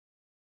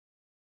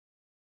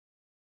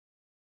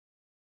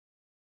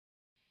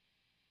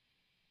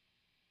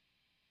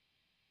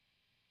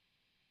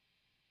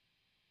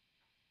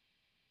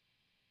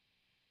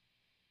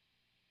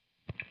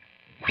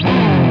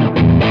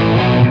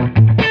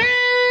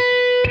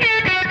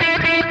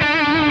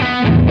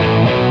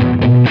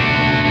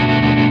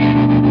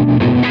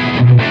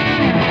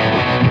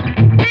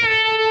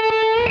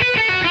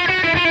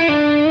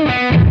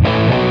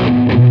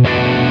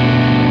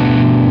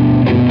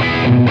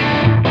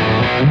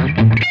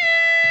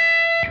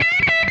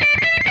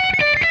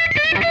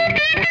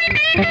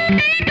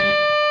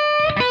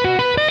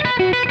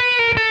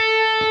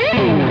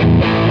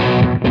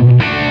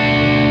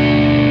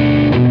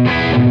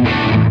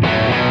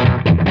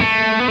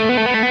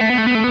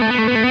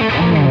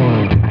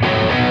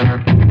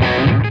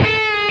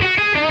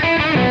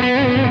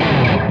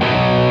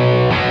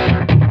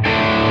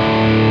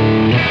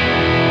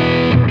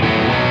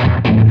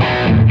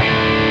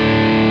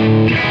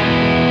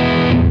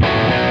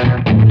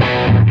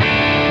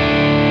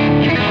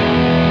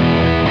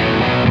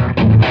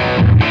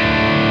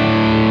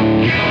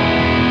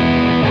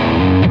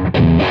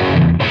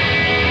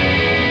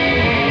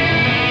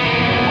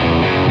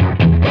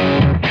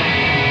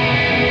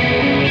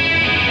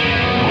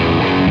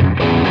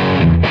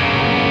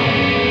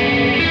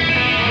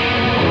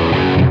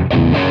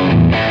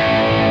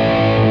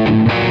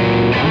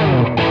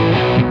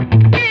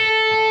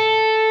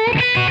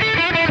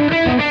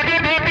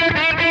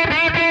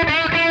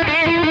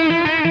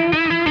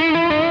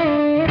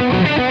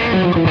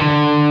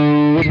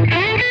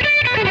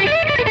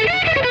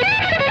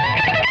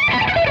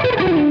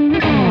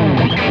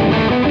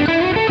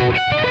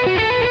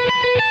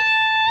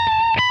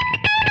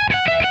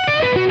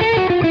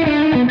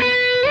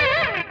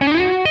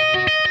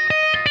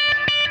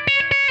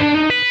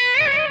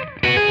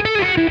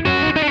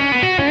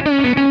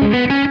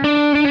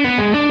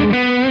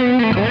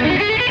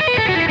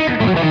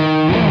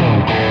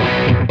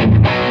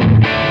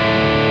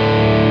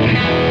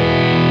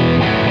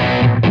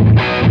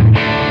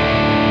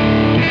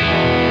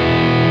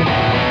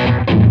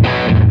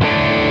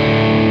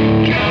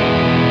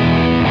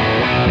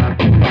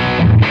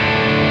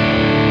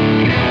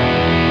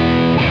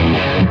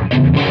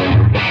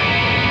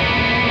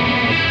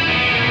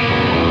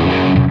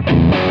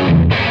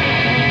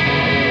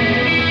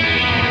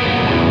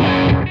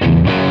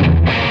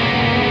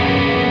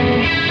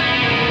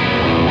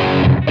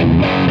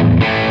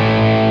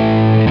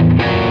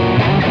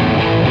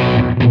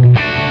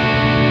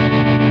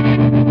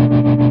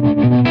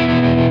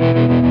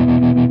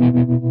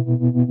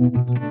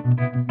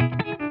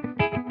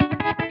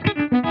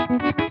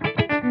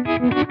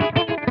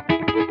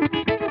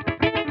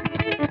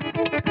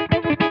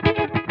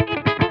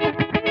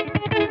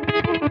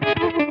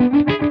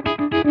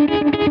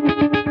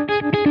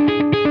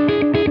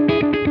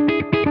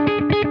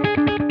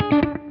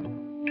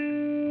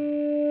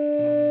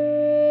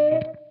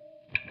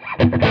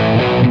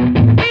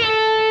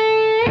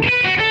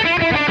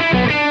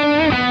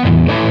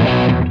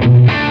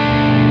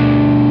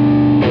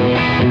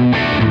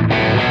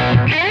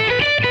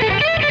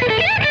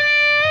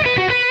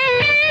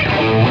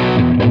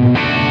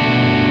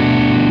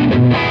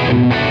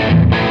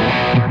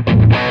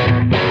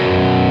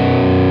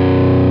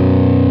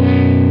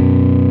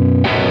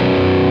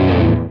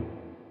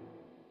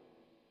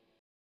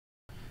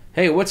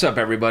Hey, what's up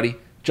everybody?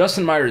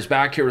 Justin Myers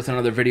back here with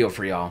another video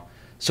for y'all.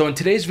 So in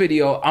today's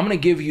video, I'm going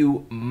to give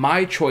you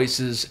my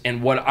choices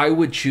and what I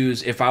would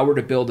choose if I were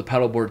to build a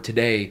pedal board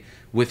today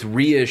with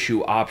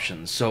reissue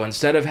options. So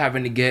instead of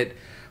having to get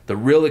the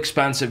real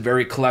expensive,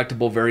 very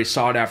collectible, very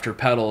sought after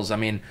pedals, I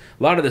mean,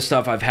 a lot of this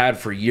stuff I've had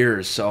for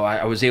years, so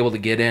I was able to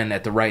get in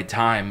at the right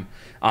time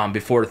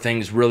before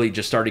things really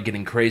just started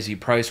getting crazy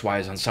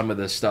price-wise on some of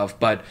this stuff.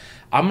 But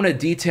I'm going to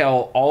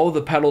detail all of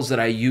the pedals that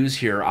I use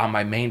here on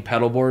my main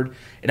pedal board,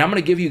 and I'm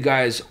going to give you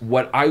guys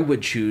what I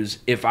would choose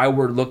if I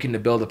were looking to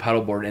build a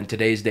pedal board in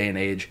today's day and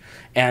age.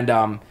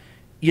 And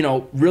you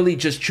know, really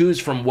just choose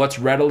from what's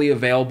readily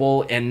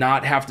available and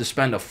not have to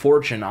spend a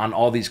fortune on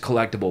all these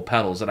collectible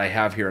pedals that I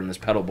have here on this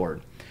pedal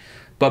board.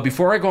 But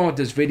before I go on with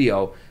this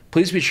video,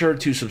 please be sure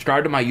to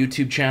subscribe to my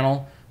YouTube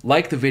channel,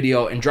 like the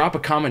video, and drop a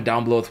comment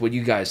down below with what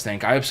you guys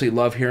think. I absolutely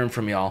love hearing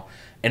from y'all.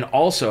 And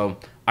also,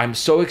 I'm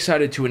so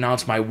excited to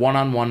announce my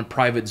one-on-one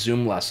private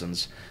Zoom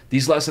lessons.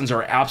 These lessons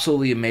are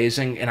absolutely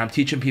amazing, and I'm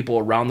teaching people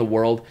around the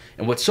world.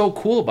 And what's so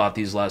cool about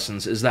these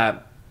lessons is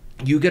that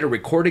you get a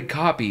recorded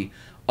copy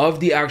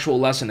of the actual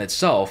lesson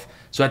itself.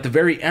 So at the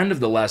very end of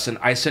the lesson,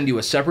 I send you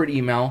a separate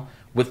email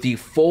with the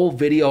full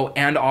video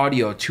and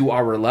audio to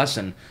our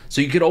lesson,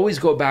 so you could always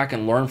go back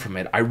and learn from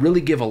it. I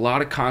really give a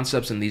lot of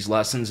concepts in these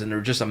lessons, and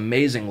they're just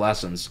amazing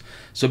lessons.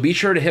 So be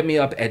sure to hit me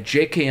up at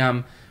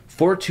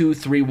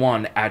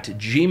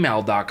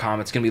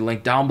jkm4231@gmail.com. It's going to be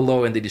linked down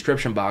below in the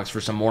description box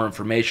for some more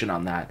information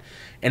on that.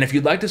 And if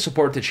you'd like to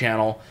support the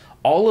channel,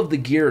 all of the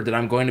gear that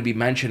I'm going to be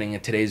mentioning in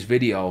today's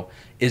video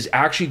is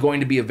actually going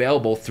to be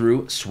available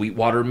through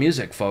Sweetwater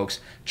Music, folks.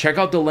 Check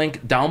out the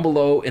link down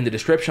below in the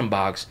description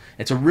box.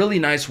 It's a really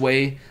nice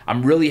way.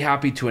 I'm really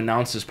happy to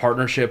announce this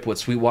partnership with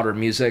Sweetwater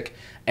Music,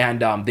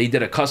 and they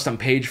did a custom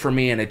page for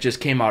me, and it just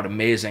came out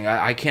amazing.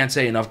 I can't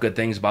say enough good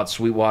things about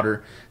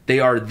Sweetwater. They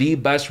are the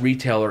best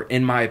retailer,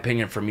 in my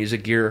opinion, for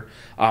music gear.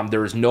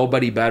 There is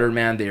nobody better,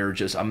 man. They are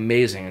just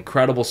amazing,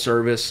 incredible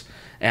service.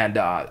 And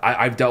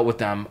I've dealt with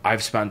them.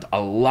 I've spent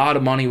a lot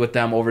of money with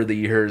them over the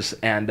years,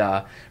 and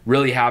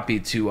really happy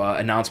to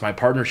announce my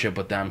partnership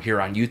with them here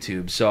on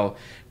YouTube. So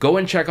go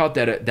and check out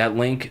that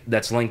link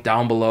that's linked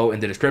down below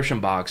in the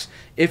description box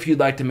if you'd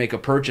like to make a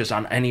purchase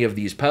on any of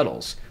these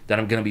pedals that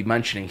I'm going to be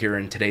mentioning here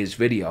in today's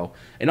video.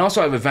 And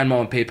also I have a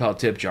Venmo and PayPal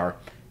tip jar.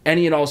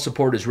 Any and all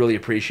support is really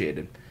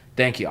appreciated.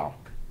 Thank you all.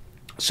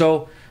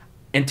 So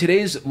in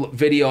today's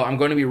video, I'm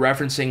going to be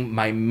referencing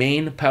my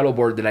main pedal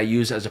board that I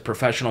use as a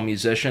professional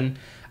musician.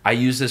 I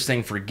use this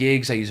thing for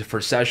gigs, I use it for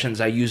sessions,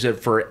 I use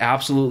it for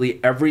absolutely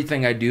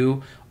everything I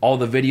do. All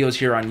the videos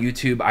here on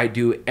YouTube, I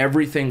do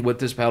everything with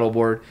this pedal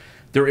board.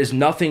 There is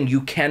nothing you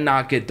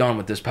cannot get done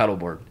with this pedal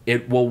board.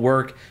 It will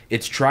work.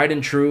 It's tried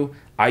and true.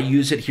 I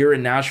use it here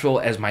in Nashville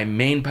as my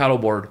main pedal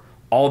board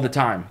all the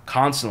time,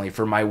 constantly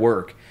for my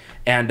work.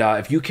 And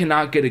if you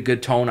cannot get a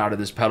good tone out of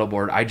this pedal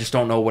board, I just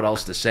don't know what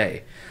else to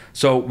say.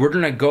 So we're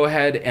going to go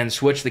ahead and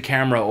switch the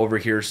camera over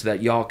here so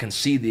that y'all can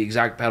see the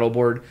exact pedal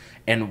board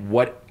and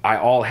what I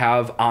all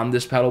have on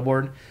this pedal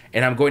board.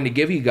 And I'm going to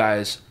give you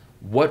guys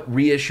what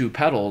reissue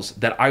pedals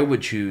that I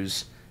would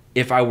choose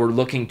if I were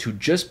looking to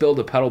just build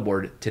a pedal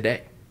board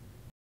today.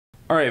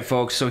 All right,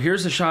 folks, so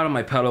here's a shot of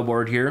my pedal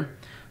board here.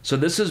 So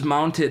this is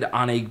mounted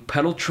on a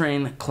Pedal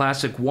Train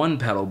Classic 1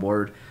 pedal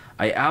board.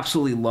 I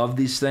absolutely love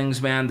these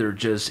things, man. They're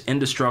just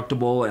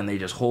indestructible and they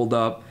just hold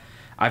up.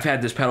 I've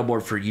had this pedal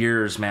board for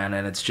years, man,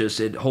 and it's just,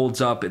 it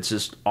holds up. It's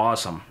just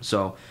awesome.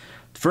 So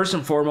first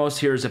and foremost,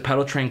 here is a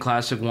Pedal Train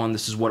Classic 1.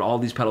 This is what all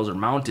these pedals are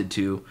mounted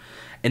to.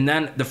 And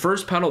then the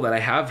first pedal that I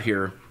have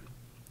here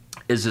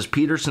is this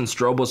Peterson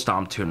Strobo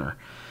Stomp tuner.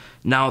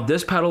 Now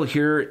this pedal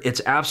here,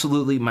 it's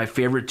absolutely my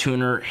favorite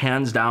tuner,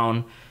 hands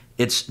down.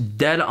 It's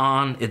dead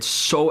on. It's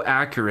so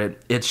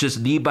accurate. It's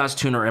just the best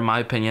tuner in my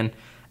opinion.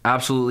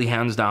 Absolutely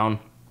hands down.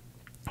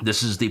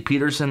 This is the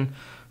Peterson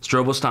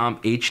Strobo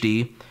Stomp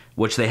HD,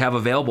 which they have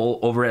available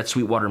over at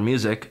Sweetwater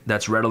Music.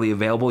 That's readily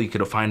available. You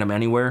could find them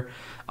anywhere.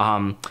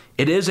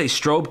 It is a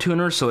strobe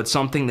tuner, so it's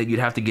something that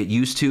you'd have to get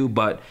used to,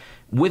 but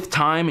with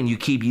time and you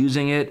keep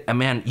using it, and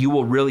man, you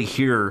will really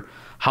hear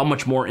how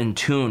much more in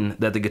tune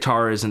that the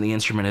guitar is and the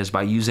instrument is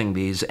by using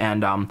these.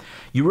 And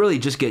you really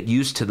just get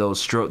used to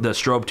those the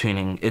strobe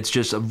tuning. It's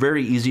just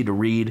very easy to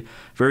read,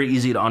 very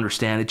easy to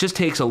understand. It just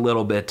takes a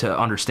little bit to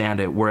understand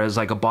it, whereas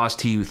like a Boss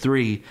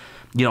TU3,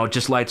 you know, it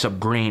just lights up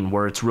green,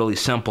 where it's really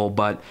simple.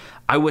 But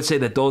I would say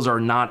that those are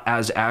not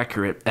as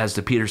accurate as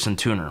the Peterson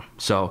tuner.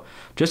 So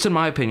just in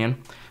my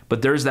opinion.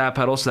 But there's that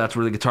pedal, so that's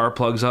where the guitar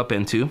plugs up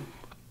into.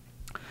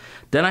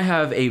 Then I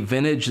have a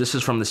vintage, this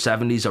is from the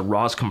 70s, a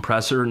Ross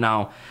compressor.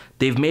 Now,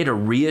 they've made a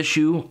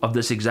reissue of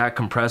this exact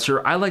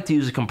compressor. I like to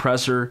use a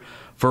compressor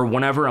for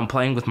whenever I'm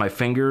playing with my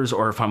fingers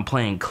or if I'm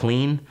playing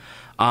clean.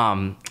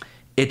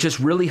 It just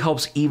really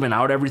helps even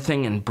out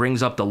everything and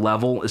brings up the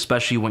level,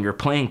 especially when you're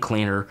playing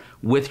cleaner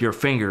with your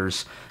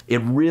fingers. It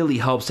really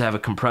helps to have a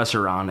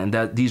compressor on, and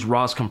that these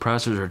Ross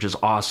compressors are just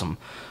awesome.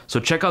 So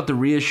check out the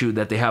reissue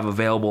that they have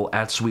available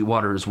at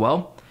Sweetwater as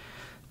well.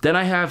 Then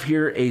I have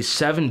here a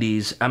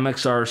 70s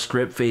MXR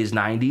Script Phase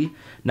 90.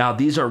 Now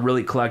these are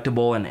really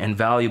collectible and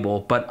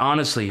valuable, but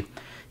honestly,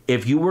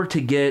 if you were to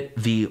get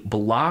the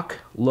block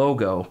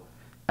logo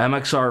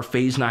MXR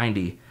Phase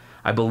 90,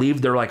 I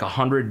believe they're like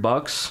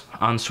 $100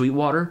 on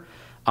Sweetwater.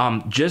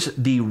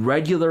 Just the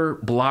regular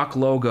block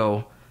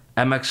logo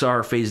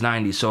MXR Phase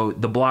 90. So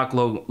the block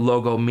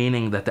logo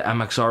meaning that the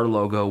MXR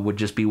logo would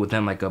just be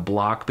within like a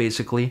block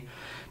basically.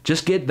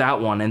 Just get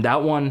that one, and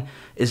that one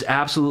is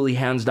absolutely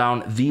hands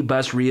down the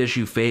best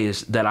reissue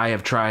phase that I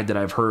have tried, that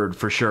I've heard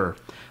for sure.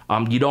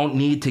 You don't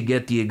need to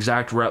get the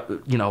exact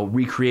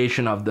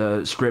recreation of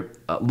the Script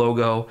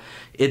logo.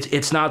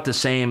 It's not the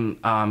same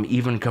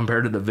even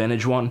compared to the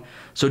vintage one.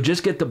 So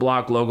just get the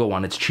block logo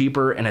one. It's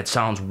cheaper and it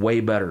sounds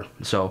way better.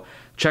 So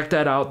check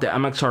that out, the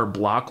MXR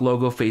block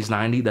logo Phase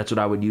 90. That's what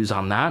I would use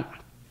on that.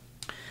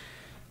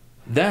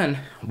 Then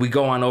we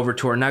go on over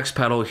to our next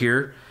pedal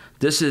here.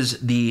 This is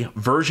the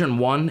version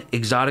 1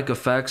 Exotic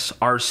Effects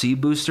RC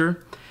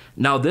booster.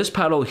 Now this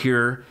pedal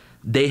here,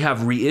 they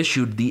have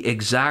reissued the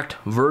exact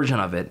version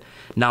of it.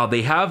 Now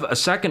they have a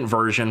second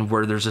version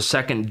where there's a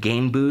second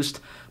gain boost,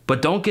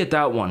 but don't get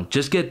that one.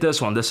 Just get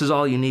this one. This is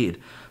all you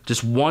need.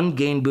 Just one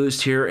gain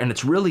boost here, and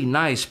it's really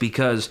nice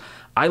because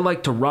I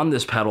like to run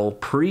this pedal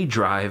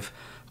pre-drive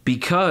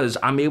because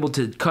I'm able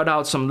to cut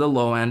out some of the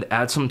low end,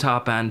 add some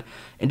top end,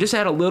 and just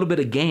add a little bit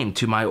of gain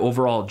to my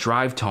overall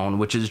drive tone,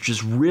 which is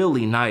just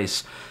really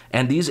nice.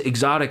 And these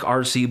exotic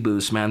RC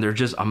boosts, man, they're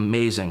just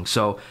amazing.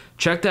 So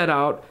check that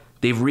out.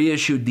 They've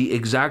reissued the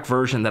exact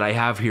version that I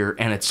have here,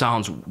 and it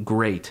sounds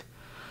great.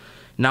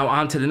 Now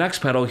on to the next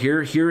pedal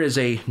here. Here is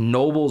a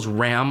Nobles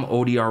Ram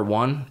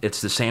ODR1.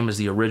 It's the same as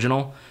the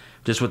original,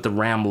 just with the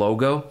Ram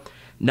logo.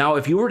 Now,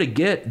 if you were to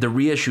get the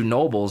reissue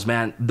Nobles,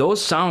 man,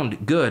 those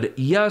sound good.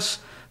 Yes,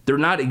 they're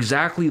not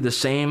exactly the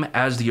same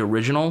as the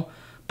original,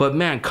 but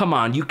man, come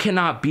on, you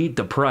cannot beat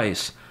the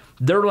price.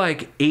 They're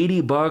like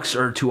 $80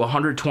 or to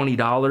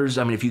 $120.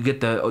 I mean, if you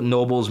get the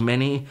Nobles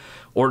Mini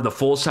or the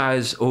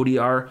full-size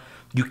ODR,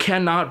 you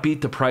cannot beat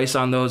the price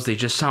on those. They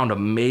just sound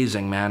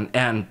amazing, man.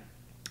 And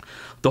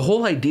the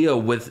whole idea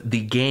with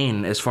the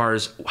gain, as far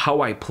as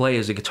how I play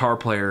as a guitar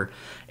player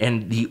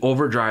and the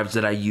overdrives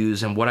that I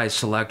use and what I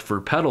select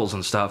for pedals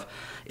and stuff,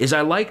 is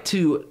I like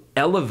to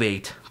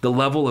elevate the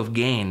level of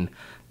gain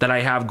that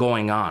I have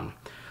going on.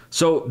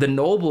 So the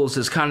Nobles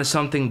is kind of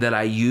something that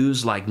I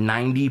use like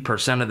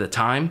 90% of the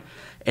time.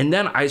 And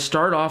then I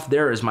start off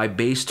there as my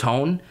bass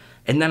tone,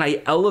 and then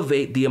I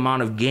elevate the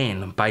amount of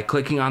gain by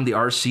clicking on the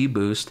RC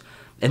boost.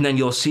 And then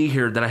you'll see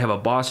here that I have a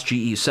Boss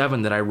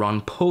GE7 that I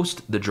run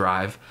post the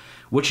drive,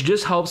 which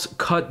just helps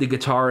cut the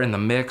guitar in the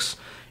mix.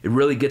 It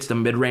really gets the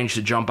mid-range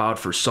to jump out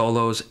for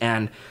solos,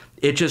 and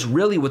it just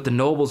really, with the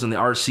Nobles and the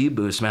RC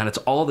boost, man, it's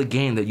all the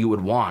gain that you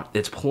would want.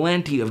 It's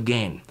plenty of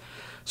gain.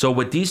 So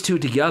with these two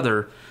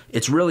together,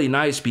 it's really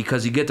nice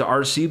because you get the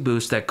RC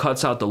boost that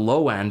cuts out the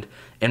low end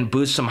and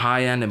boosts some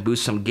high end and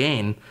boosts some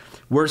gain,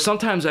 where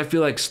sometimes I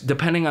feel like,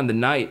 depending on the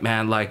night,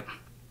 man, like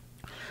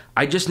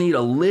I just need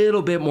a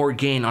little bit more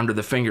gain under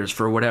the fingers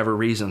for whatever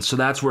reason. So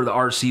that's where the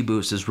RC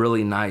boost is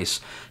really nice.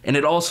 And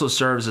it also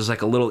serves as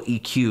like a little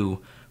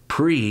EQ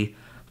pre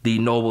the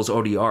Nobles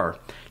ODR.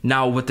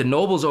 Now with the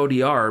Nobles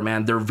ODR,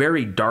 man, they're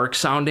very dark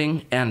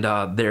sounding, and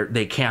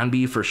they can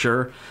be for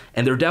sure.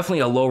 And they're definitely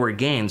a lower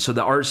gain. So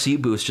the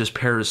RC boost just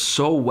pairs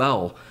so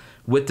well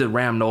with the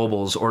Ram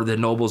Nobles or the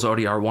Nobles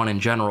ODR1 in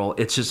general.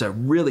 It's just a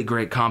really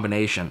great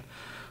combination.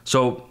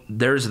 So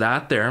there's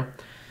that there.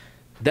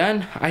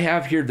 Then I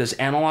have here this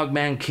Analog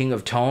Man King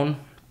of Tone.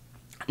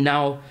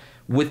 Now,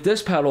 with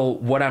this pedal,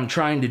 what I'm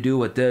trying to do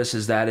with this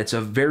is that it's a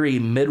very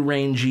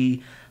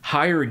mid-rangey,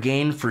 higher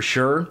gain for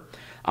sure,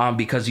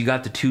 because you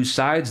got the two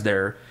sides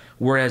there,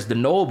 whereas the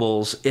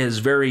Nobles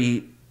is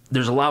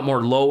there's a lot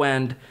more low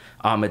end,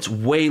 it's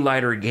way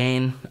lighter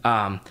gain.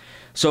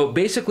 So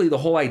basically the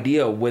whole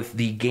idea with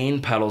the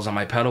gain pedals on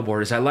my pedal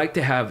board is I like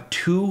to have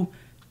two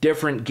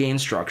different gain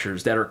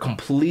structures that are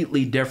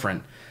completely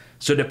different.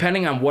 So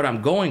depending on what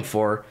I'm going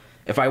for,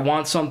 if I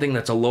want something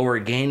that's a lower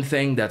gain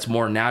thing, that's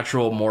more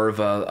natural, more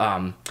of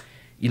a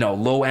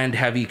low end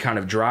heavy kind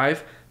of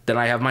drive, then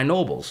I have my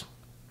Nobles.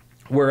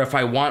 Where if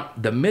I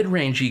want the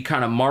mid-rangey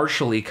kind of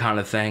Marshall-y kind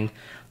of thing,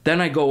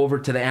 then I go over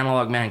to the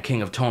Analog Man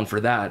King of Tone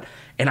for that,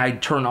 and I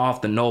turn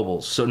off the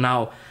Nobles. So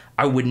now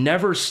I would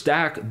never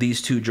stack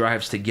these two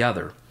drives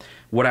together.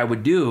 What I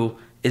would do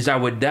is I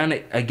would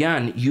then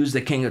again use the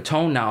King of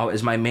Tone now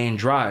as my main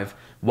drive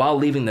while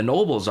leaving the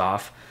Nobles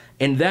off,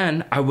 and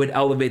then I would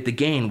elevate the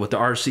gain with the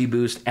RC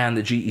boost and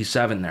the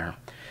GE7 there.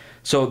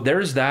 So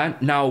there's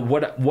that. Now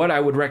what I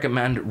would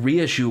recommend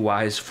reissue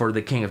wise for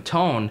the King of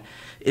Tone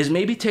is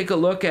maybe take a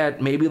look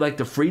at maybe like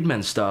the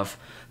Friedman stuff.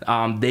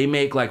 They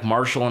make like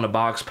Marshall in a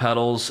box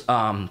pedals.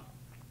 They're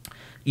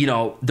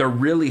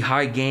really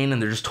high gain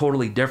and they're just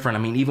totally different.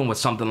 I mean, even with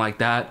something like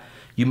that,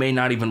 you may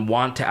not even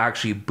want to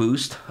actually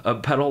boost a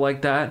pedal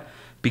like that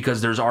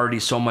because there's already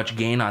so much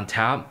gain on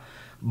tap.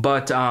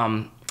 But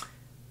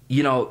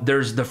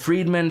there's the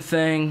Friedman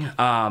thing.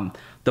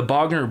 The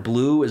Bogner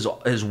Blue is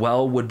as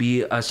well would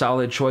be a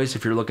solid choice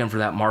if you're looking for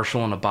that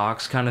Marshall in a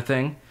box kind of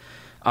thing.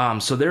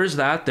 So there's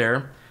that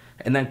there.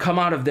 And then come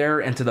out of there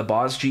into the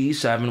Boss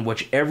GE7,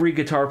 which every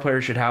guitar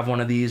player should have one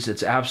of these.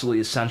 It's absolutely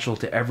essential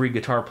to every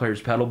guitar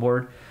player's pedal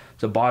board.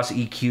 It's a Boss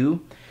EQ.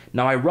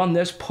 Now I run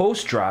this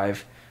post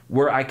drive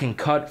where I can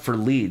cut for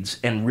leads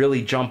and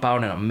really jump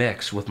out in a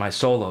mix with my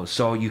solos.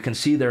 So you can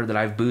see there that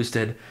I've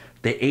boosted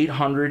the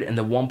 800 and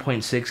the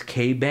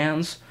 1.6K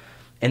bands,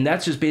 and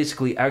that's just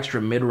basically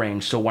extra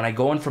mid-range. So when I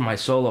go in for my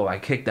solo, I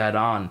kick that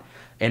on,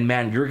 and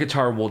man, your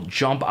guitar will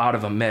jump out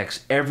of a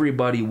mix.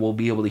 Everybody will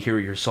be able to hear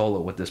your solo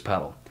with this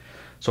pedal.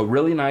 So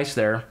really nice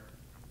there.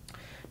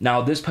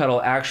 Now this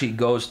pedal actually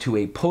goes to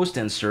a post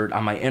insert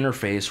on my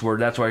interface, where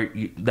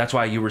that's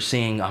why you were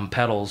seeing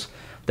pedals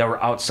that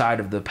were outside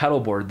of the pedal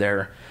board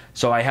there.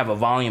 So I have a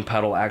volume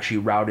pedal actually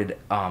routed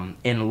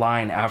in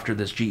line after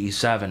this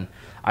GE7.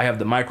 I have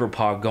the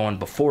micropog going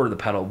before the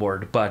pedal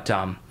board, but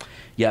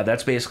yeah,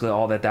 that's basically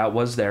all that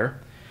was there.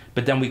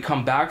 But then we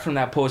come back from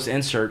that post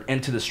insert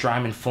into the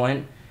Strymon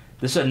Flint.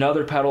 This is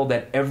another pedal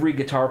that every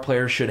guitar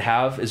player should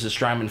have, is a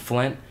Strymon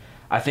Flint.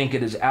 I think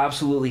it is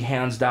absolutely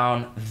hands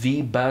down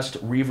the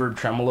best reverb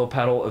tremolo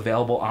pedal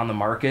available on the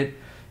market.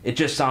 It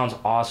just sounds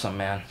awesome,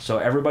 man. So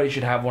everybody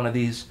should have one of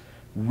these.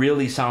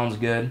 Really sounds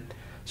good.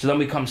 So then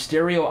we come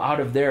stereo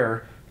out of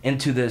there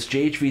into this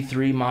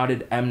JHV3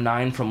 modded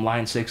M9 from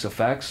Line 6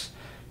 Effects.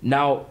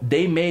 Now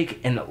they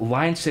make an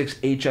Line 6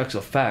 HX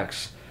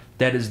Effects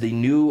that is the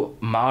new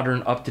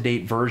modern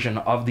up-to-date version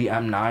of the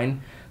M9.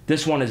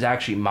 This one is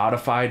actually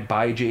modified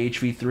by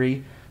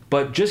JHV3,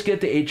 but just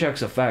get the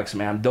HX Effects,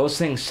 man. Those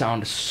things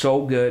sound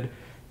so good.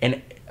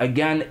 And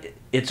again,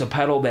 it's a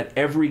pedal that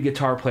every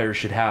guitar player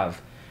should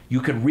have.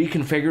 You can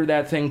reconfigure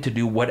that thing to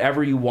do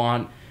whatever you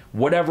want,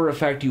 whatever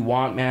effect you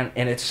want, man,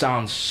 and it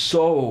sounds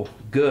so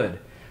good.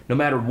 No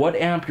matter what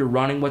amp you're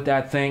running with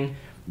that thing,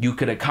 you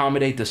could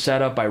accommodate the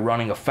setup by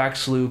running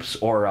effects loops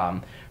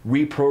or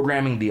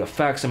reprogramming the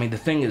effects. I mean, the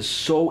thing is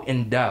so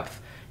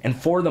in-depth, and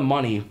for the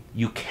money,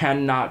 you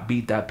cannot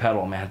beat that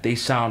pedal, man. They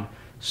sound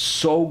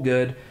so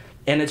good,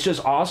 and it's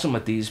just awesome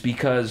with these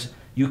because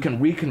you can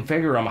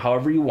reconfigure them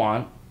however you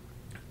want,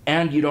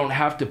 and you don't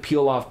have to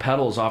peel off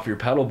pedals off your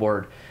pedal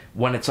board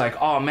when it's like,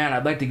 oh man,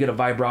 I'd like to get a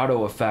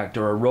vibrato effect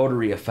or a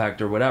rotary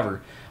effect or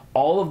whatever.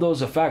 All of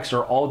those effects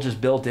are all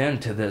just built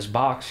into this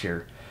box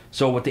here.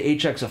 So with the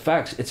HX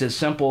Effects, it's as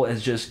simple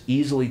as just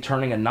easily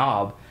turning a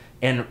knob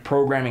and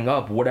programming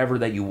up whatever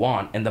that you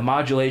want. And the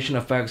modulation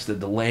effects, the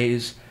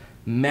delays,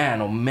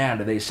 man, oh man,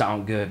 do they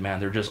sound good, man.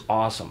 They're just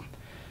awesome.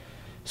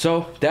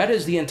 So that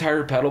is the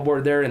entire pedal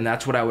board there, and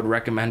that's what I would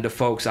recommend to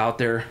folks out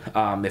there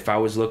if I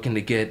was looking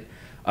to get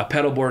a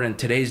pedal board in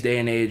today's day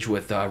and age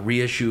with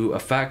reissue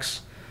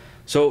effects.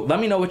 So let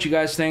me know what you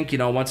guys think. You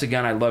know, once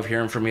again, I love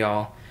hearing from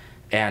y'all.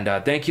 And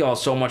thank you all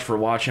so much for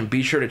watching.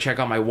 Be sure to check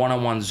out my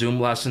one-on-one Zoom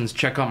lessons.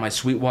 Check out my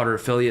Sweetwater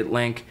affiliate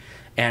link.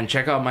 And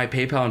check out my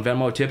PayPal and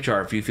Venmo tip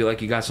jar if you feel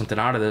like you got something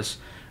out of this.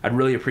 I'd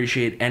really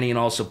appreciate any and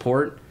all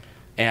support.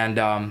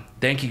 And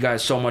thank you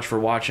guys so much for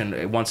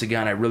watching. Once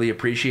again, I really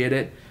appreciate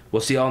it.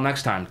 We'll see y'all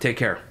next time. Take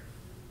care.